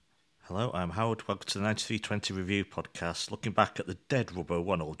Hello, I'm Howard. Welcome to the 9320 Review Podcast, looking back at the dead rubber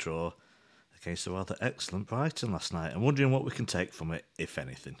 1-1 draw against a rather excellent Brighton last night and wondering what we can take from it, if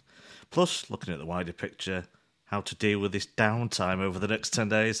anything. Plus, looking at the wider picture, how to deal with this downtime over the next 10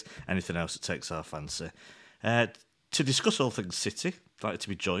 days, anything else that takes our fancy. To discuss all things City, I'd like to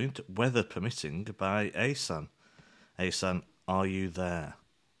be joined, weather permitting, by Ahsan. Ahsan, are you there?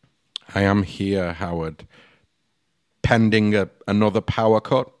 I am here, Howard. Pending another power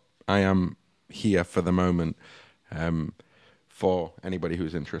cut, I am here for the moment. For anybody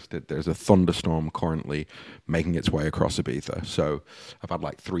who's interested, there's a thunderstorm currently making its way across Ibiza. So I've had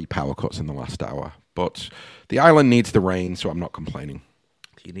like 3 power cuts in the last hour. But the island needs the rain, so I'm not complaining.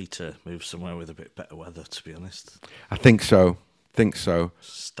 You need to move somewhere with a bit better weather, to be honest. I think so.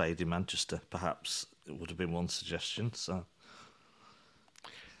 Stayed in Manchester, perhaps, it would have been one suggestion. So,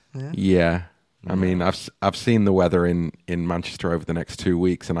 yeah. I mean, I've seen the weather in Manchester over the next 2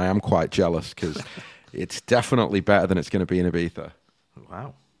 weeks, and I am quite jealous because it's definitely better than it's going to be in Ibiza.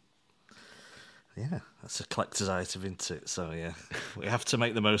 Wow. Yeah, that's a collector's item, isn't it? So, yeah, we have to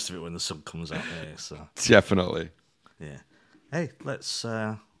make the most of it when the sun comes out here. So Definitely. Yeah. Hey, let's...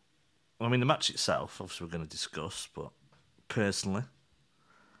 the match itself, obviously we're going to discuss, but personally,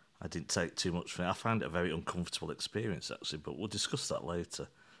 I didn't take too much from it. I found it a very uncomfortable experience, actually, but we'll discuss that later.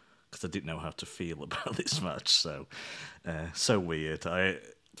 Because I didn't know how to feel about this match, so weird.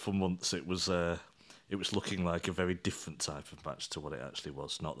 For months it was looking like a very different type of match to what it actually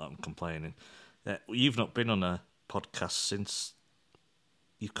was. Not that I'm complaining. You've not been on a podcast since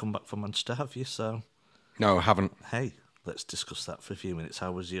you've come back from Manchester, have you? So no, I haven't. Hey, let's discuss that for a few minutes.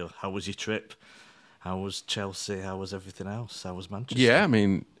 How was your trip? How was Chelsea? How was everything else? How was Manchester? Yeah, I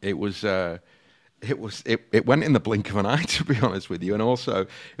mean, it went in the blink of an eye, to be honest with you. And also, it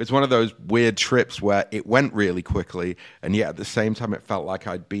was one of those weird trips where it went really quickly, and yet at the same time, it felt like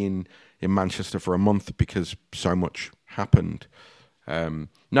I'd been in Manchester for a month because so much happened. No,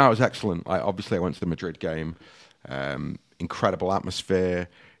 it was excellent. Obviously, I went to the Madrid game. Incredible atmosphere,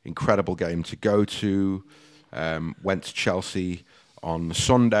 incredible game to go to. Went to Chelsea on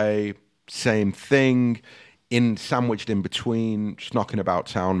Sunday, same thing. Sandwiched in between, just knocking about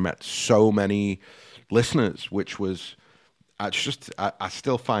town, met so many listeners, which was, I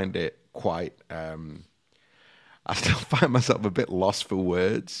still find it quite, I still find myself a bit lost for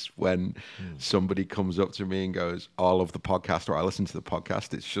words when somebody comes up to me and goes, oh, I love the podcast, or I listen to the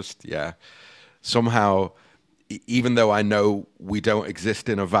podcast. It's just, somehow, even though I know we don't exist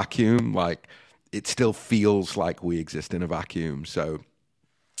in a vacuum, like, it still feels like we exist in a vacuum. So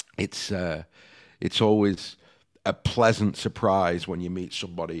it's always a pleasant surprise when you meet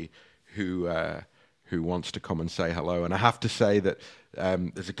somebody who wants to come and say hello. And I have to say that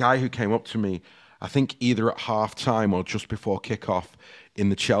there's a guy who came up to me, I think either at half-time or just before kickoff in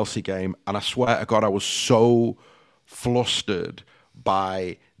the Chelsea game, and I swear to God, I was so flustered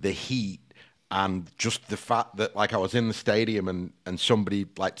by the heat and just the fact that, like, I was in the stadium and somebody,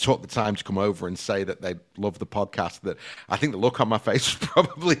 like, took the time to come over and say that they love the podcast, that I think the look on my face was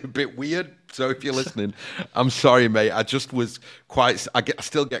probably a bit weird. So if you're listening, I'm sorry, mate. I just was I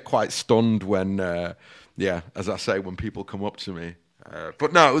still get quite stunned when, as I say, when people come up to me.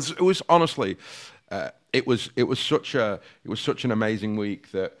 But no, it was honestly, it was such an amazing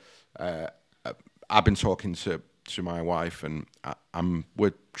week that I've been talking to my wife, and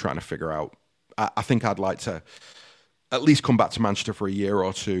we're trying to figure out. I think I'd like to at least come back to Manchester for a year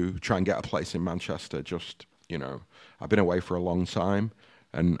or two, try and get a place in Manchester. Just, I've been away for a long time,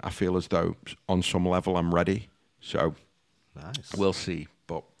 and I feel as though on some level I'm ready. So nice. We'll see.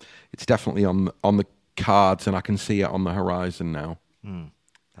 But it's definitely on the cards, and I can see it on the horizon now.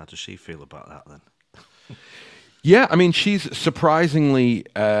 How does she feel about that then? Yeah, I mean, she's surprisingly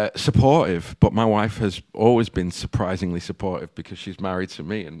supportive, but my wife has always been surprisingly supportive because she's married to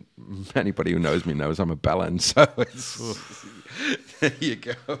me, and anybody who knows me knows I'm a bellend, so there you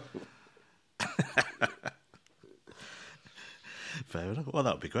go. Fair enough. Well,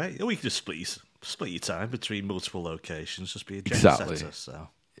 that would be great. We could just split your time between multiple locations, just be a jet setter. So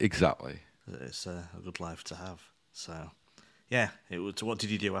exactly. It's a good life to have. So... yeah, it was. What did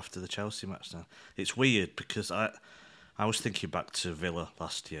you do after the Chelsea match then? It's weird because I was thinking back to Villa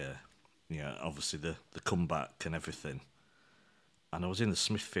last year, obviously the comeback and everything. And I was in the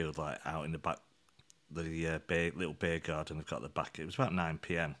Smithfield, like out in the back, the little beer garden they've got at the back. It was about 9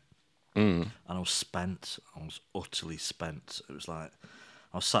 p.m. And I was spent. I was utterly spent. It was like,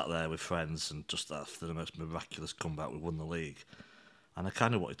 I was sat there with friends and just after the most miraculous comeback, we won the league. And I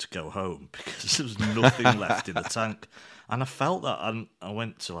kind of wanted to go home because there was nothing left in the tank. And I felt that. And I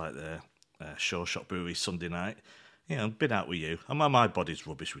went to like the Shore Shop Brewery Sunday night. I've been out with you. And my body's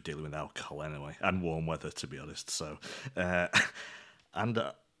rubbish with dealing with alcohol anyway, and warm weather, to be honest. So, and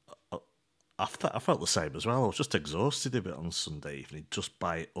I felt the same as well. I was just exhausted a bit on Sunday evening, just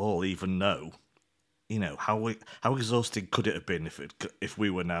by it all, even though, how exhausting could it have been if we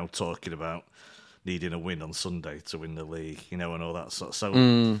were now talking about needing a win on Sunday to win the league, and all that sort.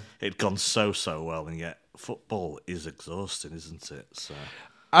 So it'd gone so well, and yet football is exhausting, isn't it? So.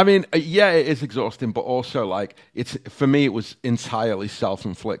 I mean, yeah, it is exhausting, but also, like, for me, it was entirely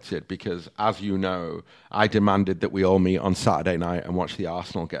self-inflicted because, as you know, I demanded that we all meet on Saturday night and watch the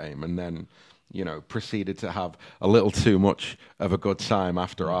Arsenal game, and then, proceeded to have a little too much of a good time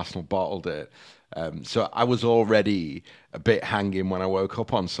after Arsenal bottled it. So I was already a bit hanging when I woke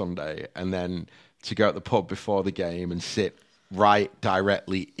up on Sunday, and then to go to the pub before the game and sit right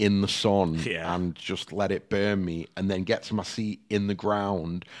directly in the sun and just let it burn me, and then get to my seat in the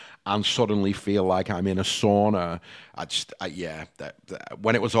ground and suddenly feel like I'm in a sauna.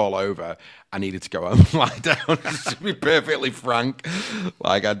 When it was all over, I needed to go home and lie down. To be perfectly frank,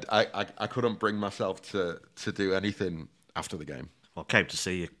 like I couldn't bring myself to do anything after the game. Well, I came to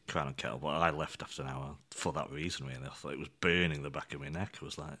see you, Crown and Kettle, but I left after an hour for that reason, really. I thought it was burning the back of my neck. I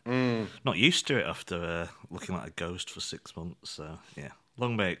was like, not used to it after looking like a ghost for 6 months. So, yeah,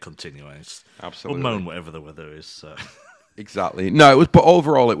 long may it continue. Absolutely. We'll moan whatever the weather is. So. Exactly. No, but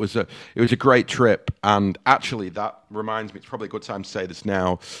overall, it was a great trip. And actually, that reminds me, it's probably a good time to say this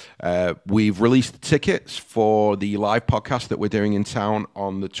now. We've released tickets for the live podcast that we're doing in town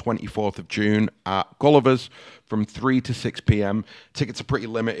on the 24th of June at Gulliver's from 3 to 6 p.m. Tickets are pretty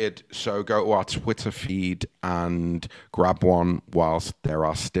limited, so go to our Twitter feed and grab one whilst there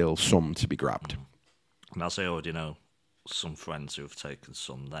are still some to be grabbed. And as I already know some friends who have taken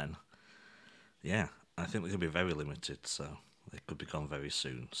some then, yeah, I think they're going to be very limited, so they could be gone very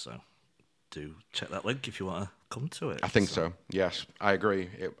soon. So do check that link if you want to come to it. I think so. Yes, I agree.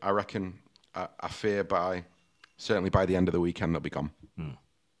 I reckon, I fear certainly by the end of the weekend they'll be gone.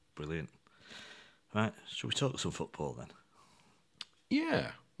 Brilliant. Right, should we talk some football then?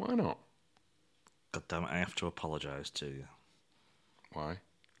 Yeah, why not? God damn it, I have to apologise to you. Why?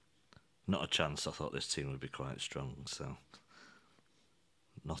 Not a chance. I thought this team would be quite strong, so...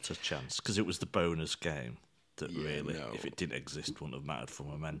 Not a chance, because it was the bonus game that if it didn't exist, wouldn't have mattered for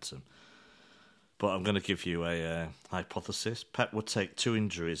momentum. But I'm going to give you a hypothesis. Pep would take 2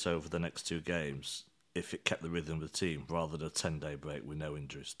 injuries over the next 2 games if it kept the rhythm of the team, rather than a 10-day break with no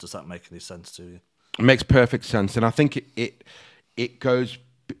injuries. Does that make any sense to you? It makes perfect sense, and I think it goes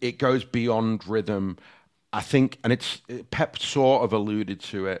beyond rhythm. I think, and Pep sort of alluded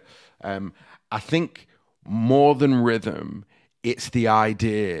to it. I think more than rhythm, it's the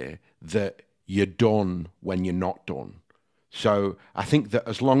idea that you're done when you're not done. So I think that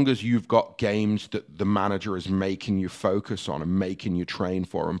as long as you've got games that the manager is making you focus on and making you train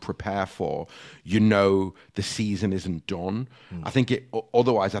for and prepare for, the season isn't done.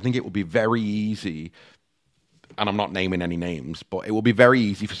 Otherwise, I think it would be very easy, and I'm not naming any names, but it will be very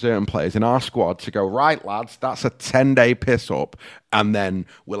easy for certain players in our squad to go, right, lads, that's a 10-day piss-up, and then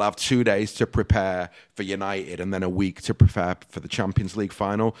we'll have 2 days to prepare for United and then a week to prepare for the Champions League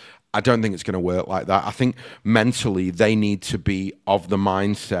final. I don't think it's going to work like that. I think mentally they need to be of the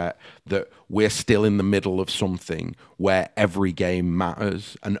mindset that we're still in the middle of something where every game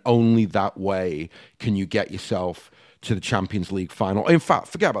matters, and only that way can you get yourself to the Champions League final. In fact,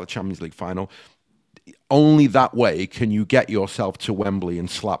 forget about the Champions League final. Only that way can you get yourself to Wembley and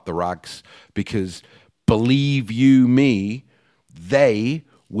slap the rags, because believe you me, they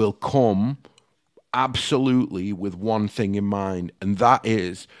will come absolutely with one thing in mind, and that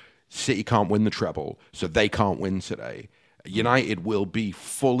is City can't win the treble, so they can't win today. United will be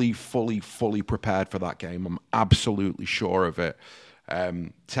fully prepared for that game. I'm absolutely sure of it.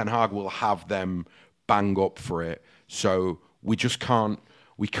 Ten Hag will have them bang up for it. So we can't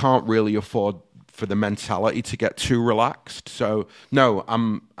really afford for the mentality to get too relaxed. So no,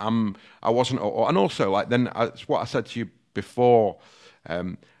 I wasn't, and also like then it's what I said to you before.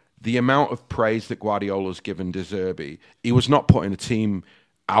 The amount of praise that Guardiola's given De Zerbi, he was not putting a team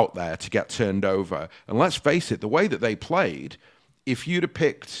out there to get turned over. And let's face it, the way that they played, if you'd have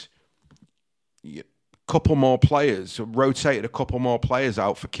picked a couple more players, rotated a couple more players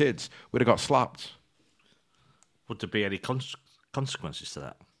out for kids, we'd have got slapped. Would there be any consequences to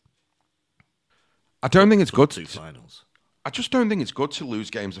that? I don't think it's good. 2 finals. I just don't think it's good to lose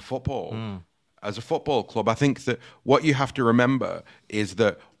games of football. As a football club, I think that what you have to remember is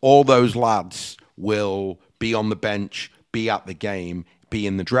that all those lads will be on the bench, be at the game, be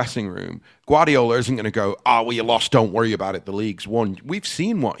in the dressing room. Guardiola isn't going to go, oh, well, you lost, don't worry about it, the league's won. We've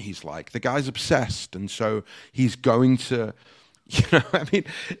seen what he's like. The guy's obsessed, and so he's going to... I mean,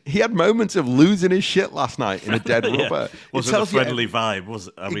 he had moments of losing his shit last night in a dead rubber. Was it a friendly vibe? Was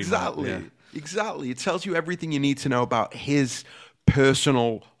it? Exactly. It tells you everything you need to know about his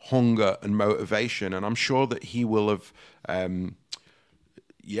personal hunger and motivation, and I'm sure that he will have... I'm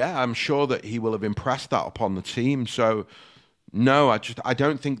sure that he will have impressed that upon the team. So... No, I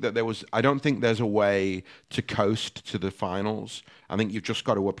don't think there's a way to coast to the finals. I think you've just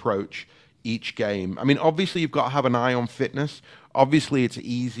got to approach each game. I mean, obviously you've got to have an eye on fitness. Obviously it's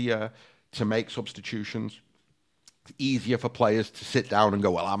easier to make substitutions. It's easier for players to sit down and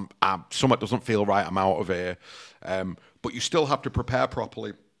go, well, I'm something doesn't feel right, I'm out of here. But you still have to prepare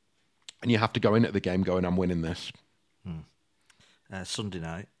properly, and you have to go into the game going, I'm winning this. Sunday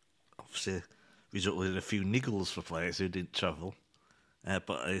night, obviously, resulted in a few niggles for players who didn't travel.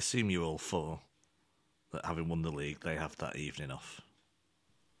 But I assume you're all for that, having won the league, they have that evening off.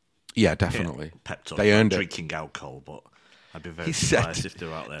 Yeah, definitely. Yeah, pep talk they earned drinking alcohol, but I'd be very surprised if they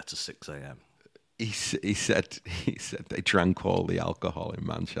were out there to 6 a.m. He said they drank all the alcohol in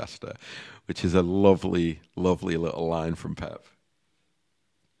Manchester, which is a lovely, lovely little line from Pep.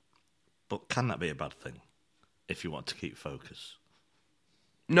 But can that be a bad thing if you want to keep focus?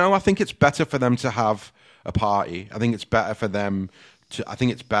 No, I think it's better for them to have a party. I think it's better for them to... I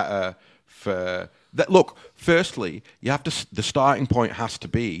think it's better for... Look, firstly, you have to... The starting point has to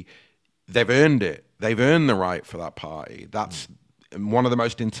be they've earned it. They've earned the right for that party. That's one of the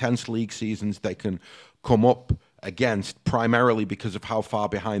most intense league seasons they can come up against, primarily because of how far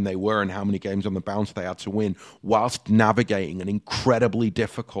behind they were and how many games on the bounce they had to win, whilst navigating an incredibly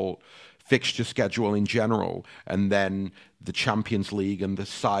difficult fixture schedule in general, and then the Champions League and the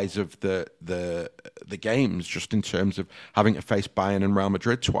size of the games, just in terms of having to face Bayern and Real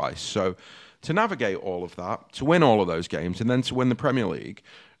Madrid twice. So to navigate all of that, to win all of those games, and then to win the Premier League,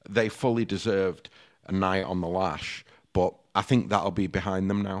 they fully deserved a night on the lash. But I think that'll be behind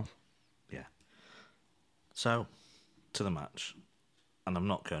them now. Yeah. So, to the match. And I'm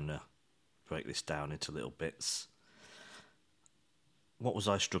not going to break this down into little bits. What was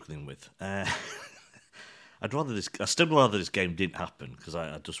I struggling with? I still rather this game didn't happen, because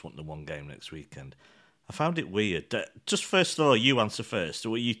I just want the one game next weekend. I found it weird. Just first of all, you answer first.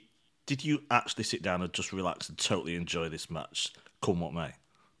 Did you actually sit down and just relax and totally enjoy this match, come what may?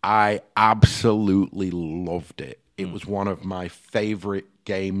 I absolutely loved it. It was one of my favourite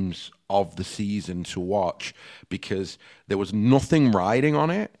games of the season to watch, because there was nothing riding on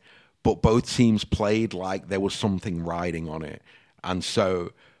it, but both teams played like there was something riding on it. And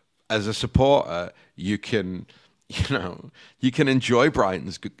so, as a supporter, you can enjoy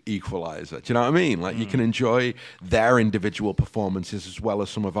Brighton's equaliser. Do you know what I mean? Like, you can enjoy their individual performances as well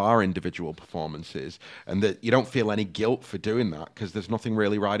as some of our individual performances, and that you don't feel any guilt for doing that, because there's nothing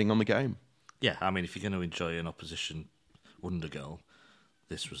really riding on the game. Yeah, I mean, if you're going to enjoy an opposition wonder goal,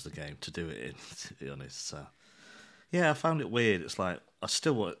 this was the game to do it in, to be honest. So, yeah, I found it weird. It's like, I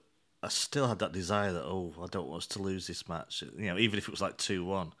still had that desire that, I don't want us to lose this match. You know, even if it was like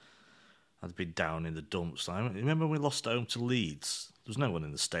 2-1, I'd been down in the dumps. I remember when we lost at home to Leeds? There was no one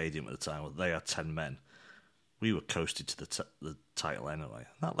in the stadium at the time. They had 10 men. We were coasted to the title anyway.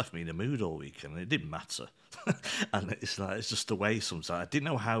 That left me in a mood all weekend, and it didn't matter. And it's just the way sometimes. I didn't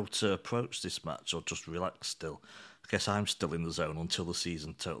know how to approach this match or just relax still. I guess I'm still in the zone until the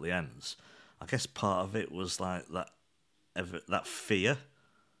season totally ends. I guess part of it was like that fear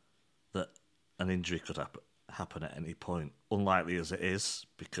that an injury could happen at any point. Unlikely as it is,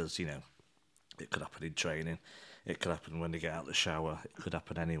 because, you know, it could happen in training. It could happen when they get out of the shower. It could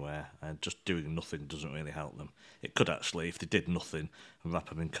happen anywhere. And just doing nothing doesn't really help them. It could actually, if they did nothing and wrap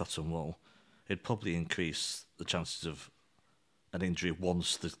them in cotton wool, it'd probably increase the chances of an injury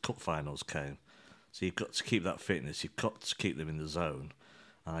once the cup finals came. So you've got to keep that fitness. You've got to keep them in the zone.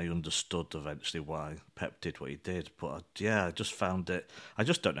 And I understood eventually why Pep did what he did. But I just found it... I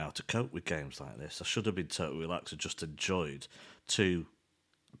just don't know how to cope with games like this. I should have been totally relaxed and just enjoyed two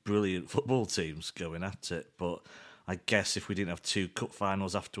brilliant football teams going at it. But I guess if we didn't have two cup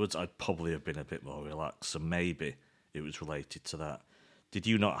finals afterwards, I'd probably have been a bit more relaxed. So maybe it was related to that. Did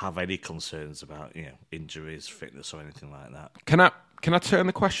you not have any concerns about, you know, injuries, fitness, or anything like that? Can I turn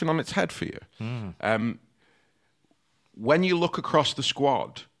the question on its head for you? When you look across the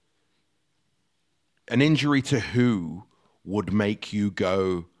squad, an injury to who would make you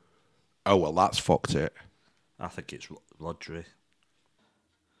go, oh, well, that's fucked it? I think it's Rodri.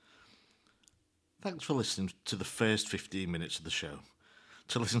 Thanks for listening to the first 15 minutes of the show.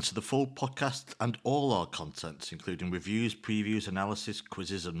 To listen to the full podcast and all our contents, including reviews, previews, analysis,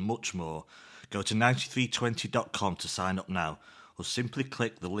 quizzes and much more, go to 9320.com to sign up now, or simply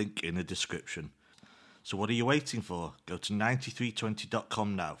click the link in the description. So what are you waiting for? Go to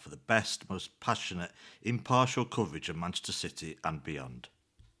 9320.com now for the best, most passionate, impartial coverage of Manchester City and beyond.